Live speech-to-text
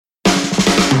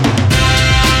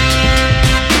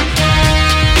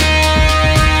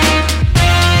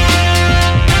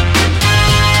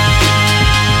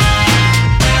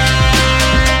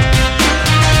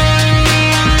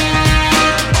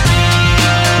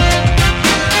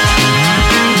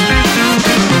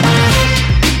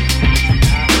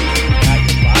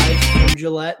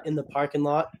wet in the parking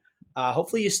lot.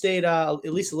 Hopefully you stayed at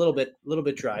least a little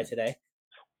bit dry today.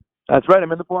 That's right.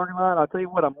 I'm in the parking lot. I'll tell you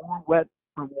what, I'm more wet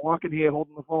from walking here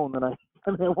holding the phone than I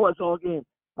than I was all game.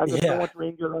 I've got so Yeah. much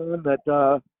Ranger on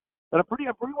that I'm pretty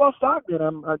well stocked,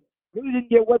 and I really didn't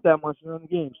get wet that much during the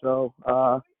game. So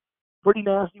pretty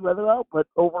nasty weather out, but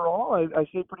overall I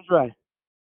stayed pretty dry.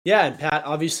 Yeah, and Pat,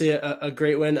 obviously a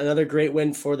great win, another great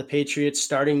win for the Patriots,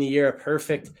 starting the year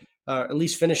perfect, at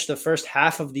least finished the first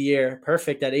half of the year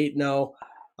perfect at 8-0.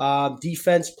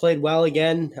 Defense played well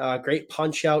again. Great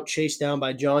punch out, chased down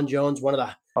by John Jones, one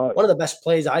of the best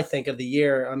plays I think of the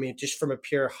year. I mean, just from a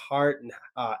pure heart and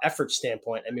effort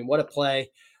standpoint. I mean, what a play!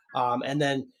 And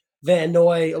then Van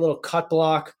Noy, a little cut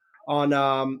block on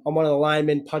one of the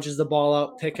linemen, punches the ball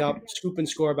out, pick up, scoop and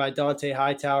score by Dante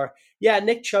Hightower. Yeah,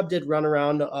 Nick Chubb did run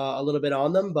around a little bit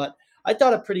on them, but I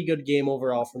thought a pretty good game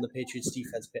overall from the Patriots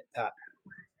defense, Pat.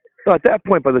 So at that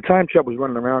point, by the time Chubb was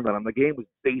running around on him, the game was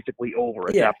basically over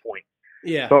at Yeah, that point.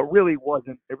 yeah, So it really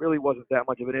wasn't that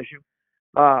much of an issue.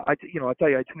 I'll tell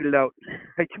you, I tweeted out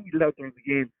during the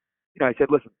game. I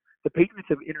said, listen, the Patriots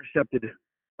have intercepted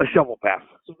a shovel pass.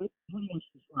 So that pretty much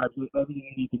describes everything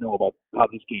you need to know about how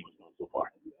this game has gone so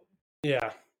far.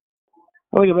 yeah.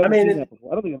 I don't think I've I ever mean, seen that before.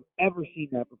 I don't think I've ever seen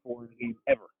that before in a game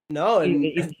ever. no, and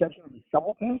Interception on a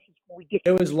shovel pass is it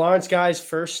ridiculous. was Lawrence Guy's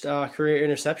first career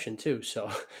interception too. So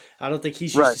I don't think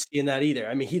he's used Right. to seeing that either.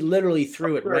 I mean, he literally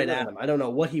threw it Sure, right yeah. at him. I don't know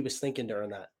what he was thinking during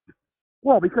that.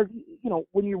 Well, because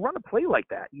when you run a play like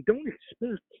that, you don't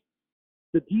expect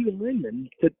the D lineman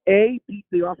to A, beat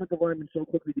the offensive lineman so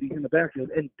quickly that he's in the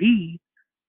backfield, and B,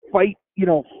 fight the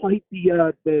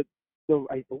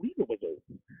I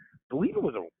believe it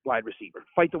was a wide receiver.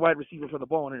 Fight the wide receiver for the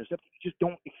ball and intercept. You just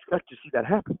don't expect to see that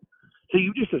happen. So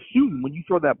you just assume when you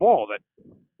throw that ball that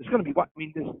it's going to be. I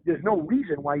mean, there's no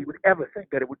reason why you would ever think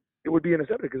that it would be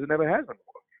intercepted because it never has been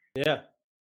before. Yeah.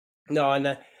 No,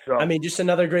 and So I mean, just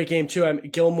another great game too. I mean,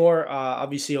 Gilmore,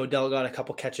 obviously Odell got a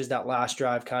couple catches that last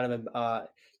drive, kind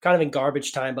of in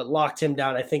garbage time, but locked him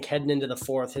down. I think heading into the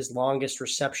fourth, his longest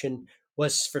reception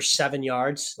was for 7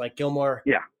 yards. Like Gilmore,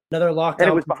 yeah, another and it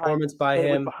lockdown was performance by It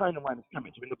was him. behind the line of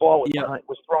scrimmage. I mean, the ball was Yeah,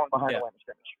 thrown behind yeah, the line of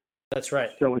scrimmage. that's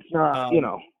right. So it's not,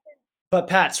 But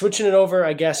Pat, switching it over,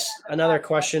 I guess another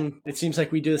question. It seems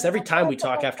like we do this every time we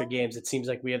talk after games. It seems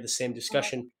like we have the same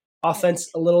discussion. Offense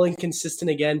a little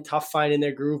inconsistent again, tough finding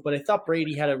their groove. But I thought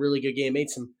Brady had a really good game. Made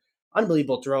some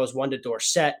unbelievable throws. One to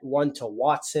Dorsett, one to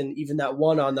Watson. Even that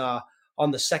one on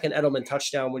the second Edelman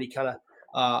touchdown when he kind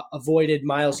of avoided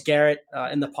Myles Garrett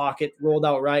in the pocket, rolled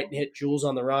out right and hit Jules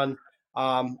on the run.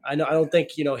 I don't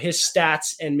think his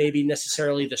stats and maybe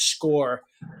necessarily the score.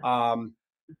 Kind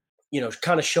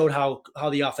of showed how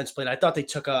the offense played. I thought they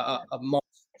took a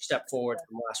step forward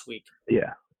from last week.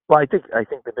 Yeah. Well, I think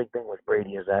the big thing with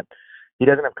Brady is that he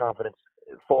doesn't have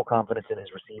full confidence in his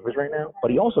receivers right now,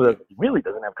 but he also really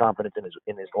doesn't have confidence in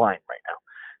his line right now.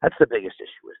 That's the biggest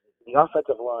issue. Is the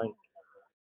offensive line.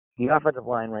 The offensive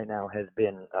line right now has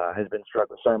been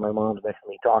struggling. Sorry, my mom's next to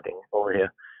me talking over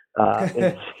here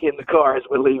in the car as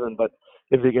we're leaving, but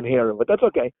if you can hear him, but that's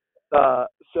okay.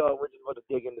 So we're just about to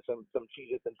dig into some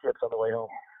Cheez-Its and chips on the way home.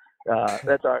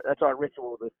 That's our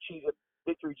ritual. The Cheez-It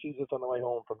victory Cheez-Its on the way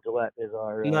home from Gillette is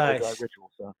our ritual.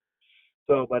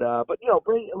 But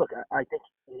Brady. Look, I think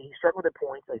he struggled at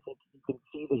points. I think you can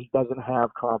see that he doesn't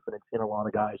have confidence in a lot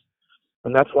of guys,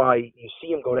 and that's why you see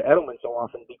him go to Edelman so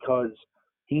often because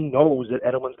he knows that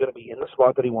Edelman's going to be in the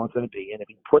spot that he wants him to be, and if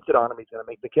he puts it on him, he's going to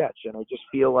make the catch. And I just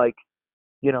feel like,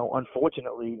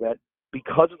 unfortunately, that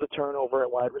because of the turnover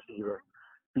at wide receiver,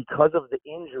 because of the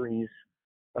injuries,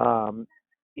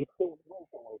 it's so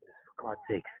for God's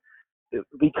sakes,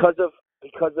 because of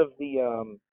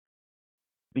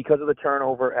the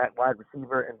turnover at wide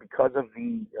receiver and because of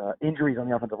the injuries on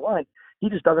the offensive line, he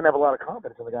just doesn't have a lot of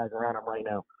confidence in the guys around him right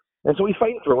now, and so he's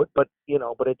fighting through it. But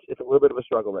it's a little bit of a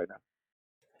struggle right now.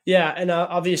 Yeah, and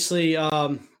obviously,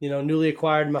 newly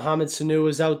acquired Mohamed Sanu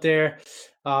was out there.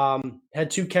 Had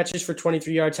 2 catches for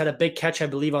 23 yards. Had a big catch, I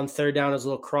believe, on third down as a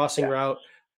little crossing route.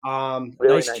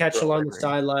 Really nice catch along the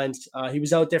sidelines. He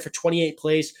was out there for 28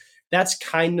 plays. That's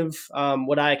kind of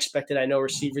what I expected. I know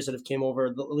receivers that have came over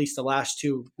at least the last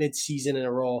 2 midseason in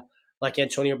a row, like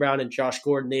Antonio Brown and Josh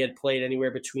Gordon, they had played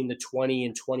anywhere between the 20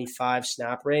 and 25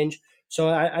 snap range. So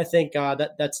I think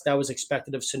that was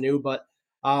expected of Sanu, but.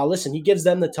 Listen, he gives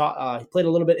them the top. He played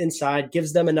a little bit inside,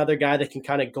 gives them another guy that can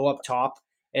kind of go up top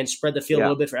and spread the field a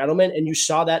little bit for Edelman. And you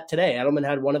saw that today. Edelman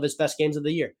had one of his best games of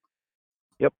the year.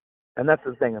 Yep, and that's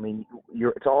the thing. I mean,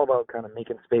 it's all about kind of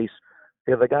making space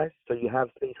for the other guys. So you have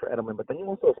space for Edelman, but then you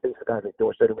also have space for guys like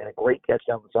Dorsett, who made a great catch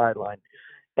down the sideline.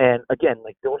 And again,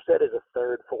 like Dorsett is a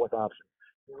third, fourth option.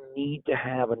 need to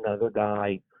have another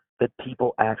guy that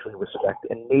people actually respect.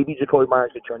 And maybe Jacoby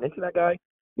Myers could turn into that guy.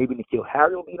 Maybe N'Keal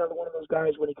Harry will be another one of those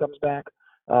guys when he comes back.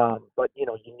 But, you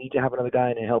know, you need to have another guy,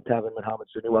 and it helped having Mohamed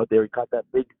Sanu out there. He caught that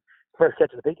big first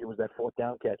catch of the Patriots, was that fourth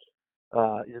down catch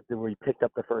where he picked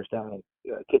up the first down.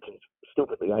 And Kitchens,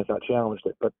 stupidly, I thought, challenged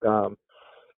it. But,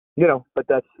 you know, but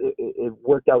it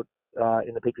worked out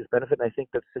in the Patriots' benefit. And I think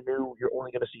that Sanu, you're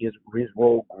only going to see his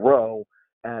role grow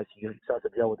as he starts to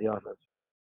gel with the offense.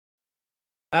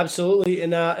 Absolutely,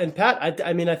 and Pat,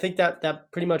 I mean, I think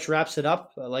that pretty much wraps it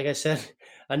up. Like I said,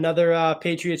 another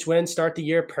Patriots win, start the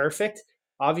year perfect.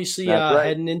 Obviously, That's right.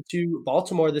 heading into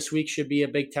Baltimore this week should be a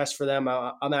big test for them.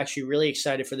 I'm actually really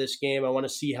excited for this game. I want to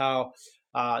see how,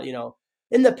 you know,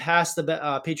 in the past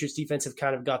the Patriots defense have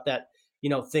kind of got that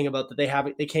thing about that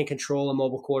they can't control a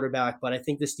mobile quarterback, but I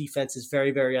think this defense is very,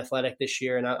 very athletic this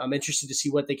year, and I'm interested to see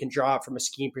what they can draw up from a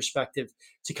scheme perspective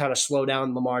to kind of slow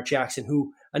down Lamar Jackson,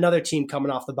 who another team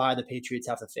coming off the bye the Patriots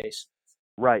have to face.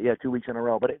 Right, yeah, 2 weeks in a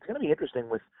row. But it's going to be interesting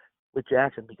with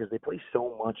Jackson because they play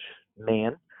so much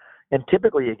man, and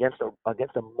typically against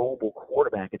a mobile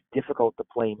quarterback, it's difficult to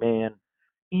play man,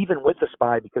 even with the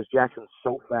spy because Jackson's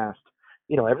so fast.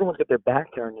 You know, everyone's got their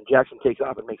back turned, and Jackson takes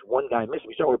off and makes one guy miss.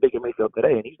 We saw with Baker Mayfield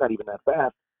today, and he's not even that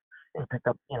fast. And picked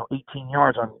up 18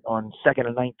 yards on second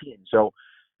and 19. So,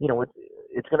 you know,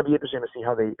 it's going to be interesting to see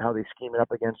how they scheme it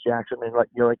up against Jackson. And like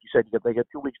you said, they got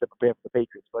 2 weeks to prepare for the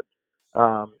Patriots, but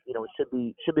you know, it should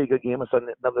be a good game,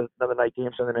 another night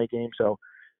game, Sunday night game. So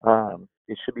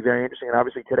it should be very interesting. And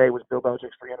obviously today was Bill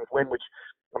Belichick's 300th win, which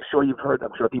I'm sure you've heard.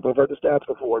 I'm sure people have heard the stats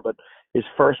before, but his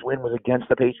first win was against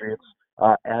the Patriots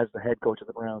as the head coach of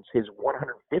the Browns. His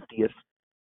 150th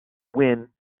win,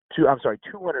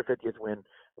 250th win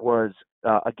was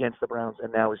against the Browns,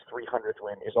 and now his 300th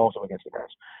win is also against the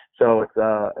Browns. So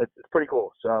it's pretty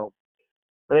cool. So,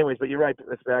 but anyways, but you're right.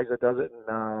 It's Bags that does it,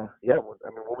 and yeah, I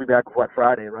mean, we'll be back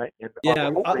Friday, right? And Yeah,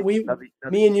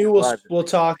 me and you will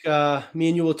talk. Me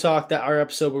and you will talk. That our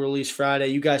episode will release Friday.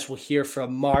 You guys will hear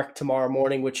from Mark tomorrow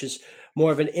morning, which is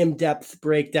more of an in-depth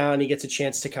breakdown. He gets a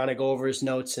chance to kind of go over his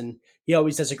notes, and he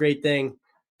always does a great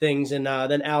things. And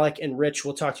then Alec and Rich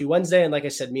will talk to you Wednesday, and like I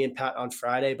said, me and Pat on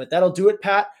Friday. But that'll do it,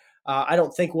 Pat. I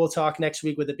don't think we'll talk next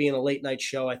week with it being a late night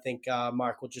show. I think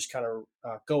Mark will just kind of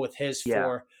go with his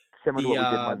for similar to what we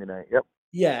did Monday night. Yep.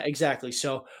 Yeah, exactly.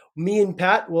 So me and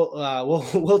Pat will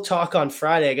we'll talk on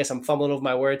Friday. I guess I'm fumbling over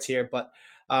my words here, but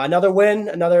another win,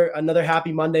 another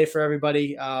happy Monday for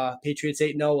everybody. Patriots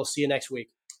 8-0. We'll see you next week.